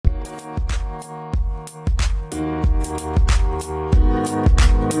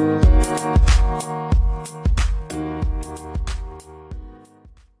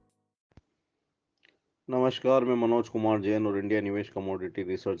नमस्कार, मैं मनोज कुमार जैन और इंडिया निवेश कमोडिटी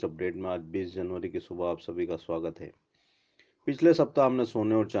रिसर्च अपडेट में आज 20 जनवरी की सुबह आप सभी का स्वागत है। पिछले सप्ताह हमने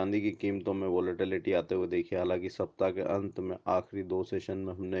सोने और चांदी की कीमतों में वोलेटिलिटी आते हुए देखी। हालांकि सप्ताह के अंत में आखिरी दो सेशन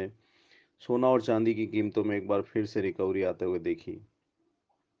में हमने सोना और चांदी की कीमतों में एक बार फिर से रिकवरी आते हुए देखी।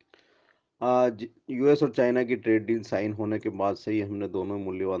 आज यूएस और चाइना की ट्रेड डील साइन होने के बाद से ही हमने दोनों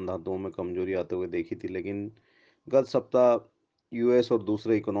मूल्यवान धातुओं में कमजोरी आते हुए देखी थी, लेकिन गत सप्ताह यूएस और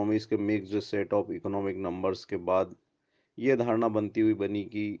दूसरे इकोनॉमीज के mixed set of economic numbers के बाद ये धारणा बनती हुई बनी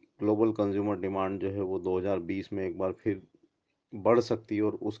कि ग्लोबल कंज्यूमर डिमांड जो है वो 2020 में एक बार फिर बढ़ सकती है,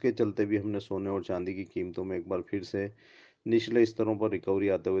 और उसके चलते भी हमने सोने और चांदी की कीमतों में एक बार फिर से निचले स्तरों पर रिकवरी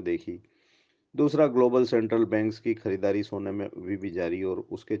आते हुए देखी। दूसरा, ग्लोबल सेंट्रल बैंक्स की खरीदारी सोने में अभी भी जारी, और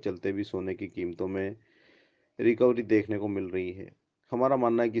उसके चलते भी सोने की कीमतों में रिकवरी देखने को मिल रही है। हमारा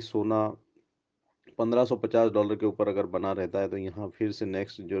मानना है कि सोना $1550 के ऊपर अगर बना रहता है तो यहाँ फिर से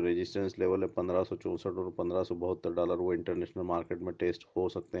नेक्स्ट जो रेजिस्टेंस लेवल है 1564 और $1572 वो इंटरनेशनल मार्केट में टेस्ट हो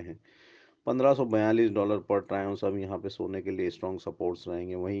सकते हैं। $1542 पर ट्राउंस अब यहाँ पे सोने के लिए स्ट्रॉन्ग सपोर्ट्स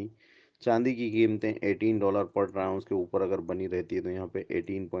रहेंगे। वहीं चांदी की कीमतें $18 पर ट्राउंस के ऊपर अगर बनी रहती है तो यहाँ पे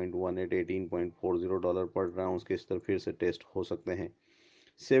 18.18 $18.40 पर ट्राउंस के स्तर फिर से टेस्ट हो सकते हैं।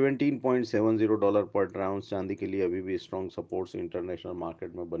 $17.70 पर ट्राउंस चांदी के लिए अभी भी स्ट्रॉन्ग सपोर्ट्स इंटरनेशनल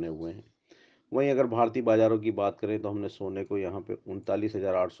मार्केट में बने हुए हैं। वहीं अगर भारतीय बाजारों की बात करें तो हमने सोने को यहाँ पे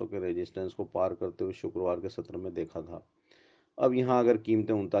 39,800 के रेजिस्टेंस को पार करते हुए शुक्रवार के सत्र में देखा था। अब यहाँ अगर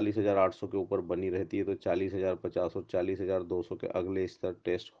कीमतें 39,800 के ऊपर बनी रहती है तो 40,050 और 40,200 के अगले स्तर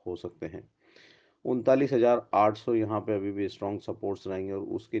टेस्ट हो सकते हैं। 39,800 यहाँ पे अभी भी स्ट्रॉन्ग सपोर्ट्स रहेंगे, और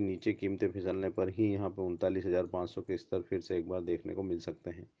उसके नीचे कीमतें फिसलने पर ही यहाँ पे 39,500 के स्तर फिर से एक बार देखने को मिल सकते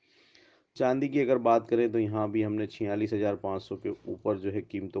हैं। चांदी की अगर बात करें तो यहाँ भी हमने 46,500 के ऊपर जो है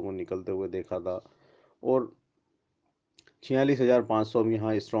कीमतों को निकलते हुए देखा था, और 46,500 अब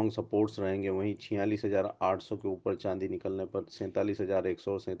यहाँ स्ट्रॉन्ग सपोर्ट्स रहेंगे। वहीं 46,800 के ऊपर चांदी निकलने पर 47,100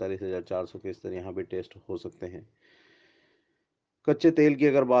 और 47,400 के स्तर यहाँ भी टेस्ट हो सकते हैं। कच्चे तेल की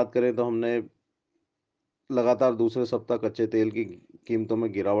अगर बात करें तो हमने लगातार दूसरे सप्ताह कच्चे तेल की कीमतों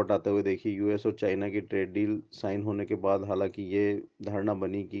में गिरावट आते हुए देखी। यूएस और चाइना की ट्रेड डील साइन होने के बाद हालांकि ये धारणा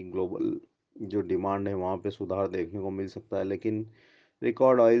बनी कि ग्लोबल जो डिमांड है वहाँ पे सुधार देखने को मिल सकता है, लेकिन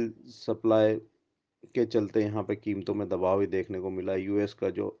रिकॉर्ड ऑयल सप्लाई के चलते यहाँ पे कीमतों में दबाव ही देखने को मिला। यूएस का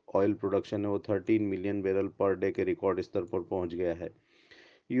जो ऑयल प्रोडक्शन है वो 13 मिलियन बैरल पर डे के रिकॉर्ड स्तर पर पहुंच गया है।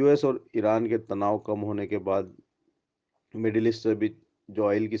 यूएस और ईरान के तनाव कम होने के बाद मिडिल ईस्ट से भी जो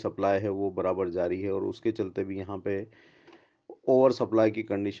ऑयल की सप्लाई है वो बराबर जारी है, और उसके चलते भी यहाँ पे ओवर सप्लाई की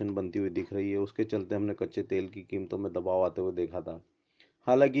कंडीशन बनती हुई दिख रही है। उसके चलते हमने कच्चे तेल की कीमतों में दबाव आते हुए देखा था।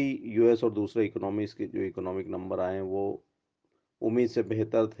 हालांकि यूएस और दूसरे इकोनॉमीज के जो इकोनॉमिक नंबर आए हैं वो उम्मीद से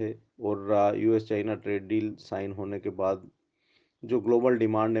बेहतर थे, और US China trade deal sign होने के बाद जो ग्लोबल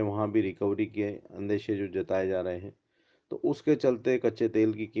डिमांड है वहाँ भी रिकवरी के अंदेशे जो जताए जा रहे हैं, तो उसके चलते कच्चे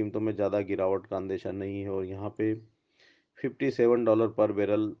तेल की कीमतों में ज़्यादा गिरावट का अंदेशा नहीं है, और यहाँ पे $57 पर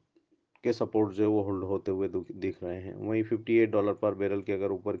बैरल के सपोर्ट जो है वो होल्ड होते हुए दिख रहे हैं। वहीं $58 पर बैरल के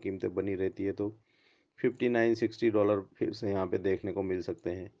अगर ऊपर कीमतें बनी रहती है तो $59-60 फिर से यहाँ पे देखने को मिल सकते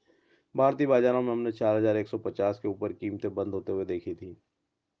हैं। भारतीय बाजारों में हमने 4,150 के ऊपर कीमतें बंद होते हुए देखी थी।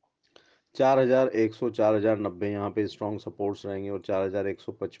 4,100 4,090 यहाँ पे स्ट्रॉन्ग सपोर्ट्स रहेंगे, और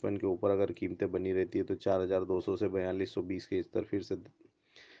 4,155 के ऊपर अगर कीमतें बनी रहती है तो 4,200 से 4,220 के स्तर फिर से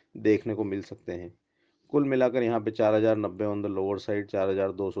देखने को मिल सकते हैं। कुल मिलाकर यहाँ पे 4,090 on the lower side,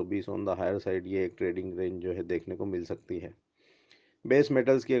 4,220 on the higher side, ये एक ट्रेडिंग रेंज जो है देखने को मिल सकती है। बेस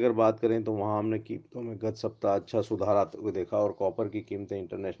मेटल्स की अगर बात करें तो वहाँ हमने कीमतों में गत सप्ताह अच्छा सुधार आते हुए देखा, और कॉपर की कीमतें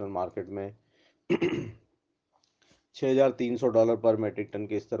इंटरनेशनल मार्केट में $6,300 पर मेट्रिक टन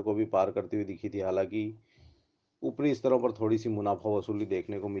के स्तर को भी पार करती हुई दिखी थी। हालांकि ऊपरी स्तरों पर थोड़ी सी मुनाफा वसूली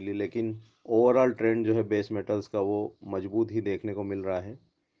देखने को मिली, लेकिन ओवरऑल ट्रेंड जो है बेस मेटल्स का वो मजबूत ही देखने को मिल रहा है।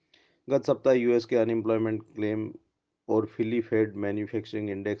 गत सप्ताह यूएस के अनएम्प्लॉयमेंट क्लेम और फिली फेड मैन्युफैक्चरिंग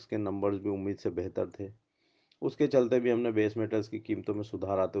इंडेक्स के नंबर्स भी उम्मीद से बेहतर थे। उसके चलते भी हमने बेस मेटल्स की कीमतों में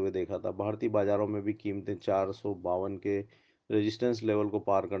सुधार आते हुए देखा था। भारतीय बाजारों में भी कीमतें 452 के रेजिस्टेंस लेवल को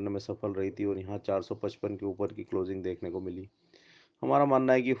पार करने में सफल रही थी, और यहाँ 455 के ऊपर की क्लोजिंग देखने को मिली। हमारा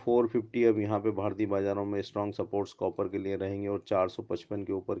मानना है कि 450 अब यहाँ पे भारतीय बाजारों में स्ट्रॉन्ग सपोर्ट्स कॉपर के लिए रहेंगे, और 455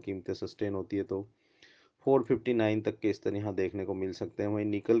 के ऊपर कीमतें सस्टेन होती है तो 459 तक के स्तर यहाँ देखने को मिल सकते हैं। वहीं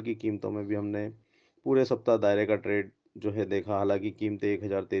निकल की कीमतों में भी हमने पूरे सप्ताह दायरे का ट्रेड जो है देखा। हालांकि कीमतें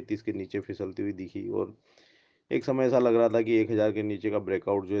 1,033 के नीचे फिसलती हुई दिखी, और एक समय ऐसा लग रहा था कि 1,000 के नीचे का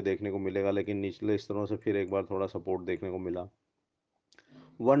ब्रेकआउट जो है देखने को मिलेगा, लेकिन निचले स्तरों से फिर एक बार थोड़ा सपोर्ट देखने को मिला।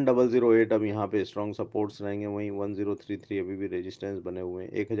 1008 अब यहाँ पे स्ट्रॉन्ग सपोर्ट्स रहेंगे। वहीं 1033 अभी भी रेजिस्टेंस बने हुए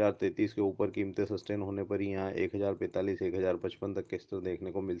हैं। 1,033 के ऊपर कीमतें सस्टेन होने पर ही यहाँ 1,045 1,055 तक के स्तर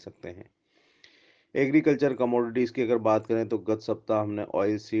देखने को मिल सकते हैं। एग्रीकल्चर कमोडिटीज़ की अगर बात करें तो गत सप्ताह हमने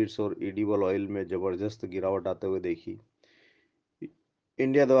ऑयल सीड्स और एडिबल ऑयल में ज़बरदस्त गिरावट आते हुए देखी।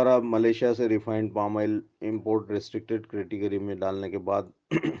 इंडिया द्वारा मलेशिया से refined palm oil import restricted category में डालने के बाद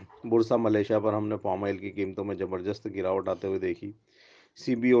बुरसा मलेशिया पर हमने पाम ऑयल की कीमतों में ज़बरदस्त गिरावट आते हुए देखी।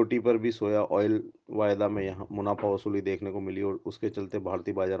 सीबीओटी पर भी सोया ऑयल वायदा में यहाँ मुनाफा वसूली देखने को मिली और उसके चलते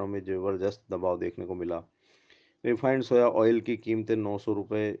भारतीय बाजारों में ज़बरदस्त दबाव देखने को मिला। रिफाइंड सोया ऑयल की कीमतें 900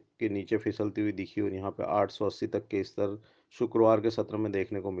 रुपये के नीचे फिसलती हुई दिखी और यहाँ पे 880 तक के स्तर शुक्रवार के सत्र में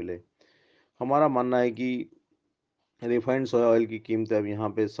देखने को मिले। हमारा मानना है कि रिफाइंड सोया ऑयल की कीमतें अब यहाँ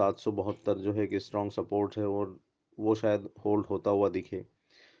पे 772 जो है कि स्ट्रॉन्ग सपोर्ट है और वो शायद होल्ड होता हुआ दिखे।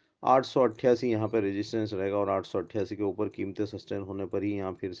 888 यहाँ पे रेजिस्टेंस रहेगा और 888 के ऊपर कीमतें सस्टेन होने पर ही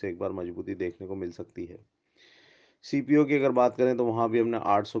यहाँ फिर से एक बार मजबूती देखने को मिल सकती है। सीपीओ की अगर बात करें तो वहाँ भी हमने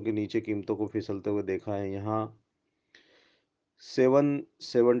 800 के नीचे कीमतों को फिसलते हुए देखा है। यहाँ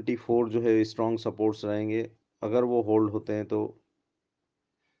 774 जो है स्ट्रॉन्ग सपोर्ट्स रहेंगे। अगर वो होल्ड होते हैं तो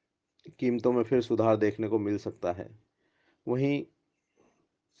कीमतों में फिर सुधार देखने को मिल सकता है। वहीं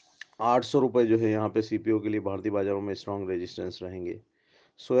 800 रुपये जो है यहाँ पे सीपीओ के लिए भारतीय बाजारों में स्ट्रॉन्ग रेजिस्टेंस रहेंगे।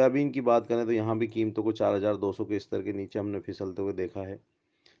 सोयाबीन की बात करें तो यहाँ भी कीमतों को 4200 के स्तर के नीचे हमने फिसलते हुए देखा है।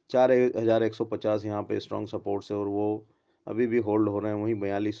 4150 यहाँ पे स्ट्रॉन्ग सपोर्ट है और वो अभी भी होल्ड हो रहे हैं। वहीं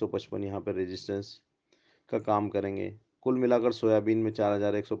 4255 यहाँ पे रेजिस्टेंस का काम करेंगे। कुल मिलाकर सोयाबीन में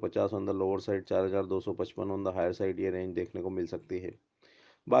 4150 on the lower side, 4255 on the higher side ये रेंज देखने को मिल सकती है।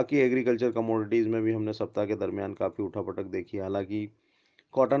 बाकी एग्रीकल्चर कमोडिटीज़ में भी हमने सप्ताह के दरमियान काफ़ी उठापटक देखी। हालांकि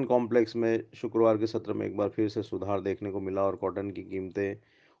कॉटन कॉम्प्लेक्स में शुक्रवार के सत्र में एक बार फिर से सुधार देखने को मिला और कॉटन की कीमतें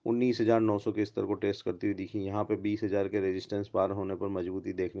 19,900 के स्तर को टेस्ट करती हुई दिखी। यहाँ पे 20,000 के रेजिस्टेंस पार होने पर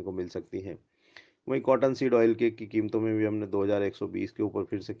मजबूती देखने को मिल सकती है। वहीं कॉटन सीड ऑयल की कीमतों में भी हमने 2120 के ऊपर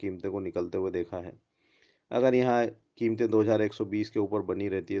फिर से कीमतें को निकलते हुए देखा है। अगर यहाँ कीमतें 2120 के ऊपर बनी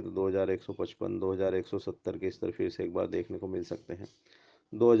रहती है तो 2155 2170 के स्तर फिर से एक बार देखने को मिल सकते हैं।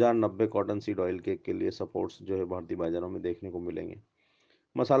 2090 कॉटन सीड ऑयल के लिए सपोर्ट्स जो है भारतीय बाजारों में देखने को मिलेंगे।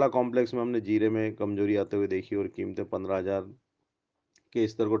 मसाला कॉम्प्लेक्स में हमने जीरे में कमजोरी आते हुए देखी और कीमतें 15,000 के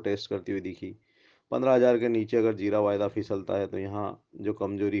स्तर को टेस्ट करती हुई दिखी। 15,000 के नीचे अगर जीरा वायदा फिसलता है तो यहाँ जो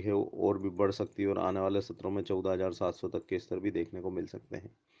कमजोरी है वो और भी बढ़ सकती है और आने वाले सत्रों में 14,700 तक के स्तर भी देखने को मिल सकते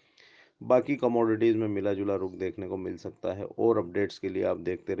हैं। बाकी कमोडिटीज़ में मिला जुला रुख देखने को मिल सकता है और अपडेट्स के लिए आप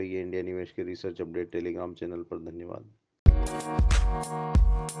देखते रहिए इंडिया निवेश के रिसर्च अपडेट टेलीग्राम चैनल पर। धन्यवाद।